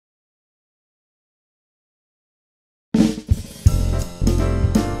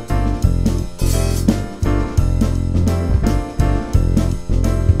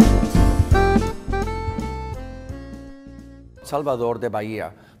Salvador de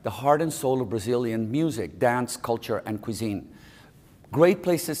Bahia, the heart and soul of Brazilian music, dance, culture, and cuisine. Great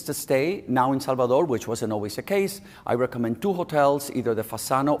places to stay now in Salvador, which wasn't always the case. I recommend 2 hotels, either the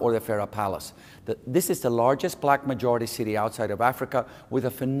Fasano or the Fera Palace. This is the largest black majority city outside of Africa with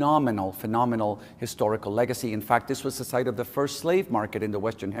a phenomenal historical legacy. In fact, this was the site of the first slave market in the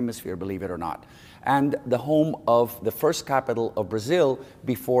Western Hemisphere, believe it or not. And the home of the first capital of Brazil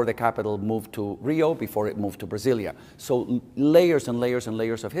before the capital moved to Rio, before it moved to Brasilia. So layers and layers and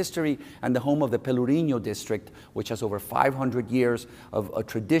layers of history, and the home of the Pelourinho district, which has over 500 years of a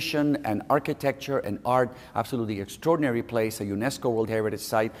tradition and architecture and art. Absolutely extraordinary place, a UNESCO World Heritage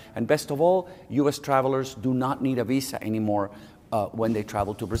Site. And best of all, US travelers do not need a visa anymore when they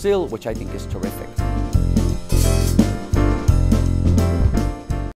travel to Brazil, which I think is terrific.